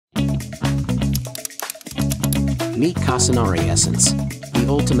Meet Cocinare Essence, the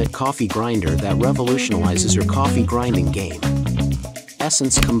ultimate coffee grinder that revolutionizes your coffee grinding game.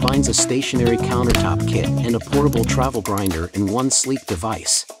 Essence combines a stationary countertop kit and a portable travel grinder in one sleek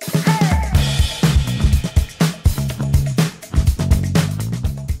device.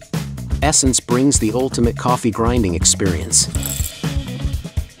 Essence brings the ultimate coffee grinding experience.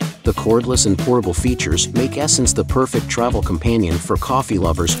 The cordless and portable features make Essence the perfect travel companion for coffee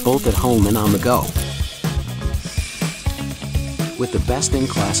lovers both at home and on the go. With the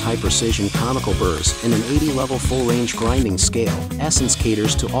best-in-class high-precision conical burrs and an 80-level full-range grinding scale, Essence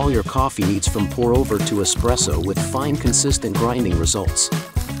caters to all your coffee needs from pour-over to espresso with fine, consistent grinding results.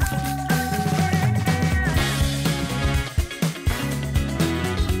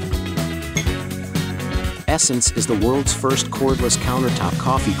 Essence is the world's first cordless countertop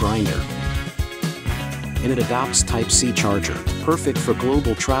coffee grinder. And it adopts Type-C charger, perfect for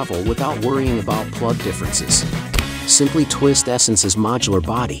global travel without worrying about plug differences. Simply twist Essence's modular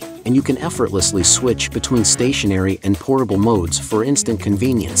body, and you can effortlessly switch between stationary and portable modes for instant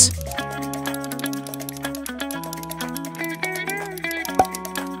convenience.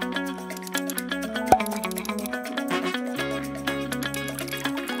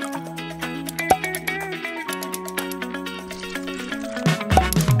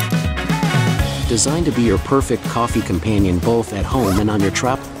 Designed to be your perfect coffee companion both at home and on your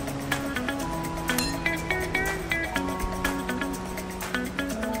travel.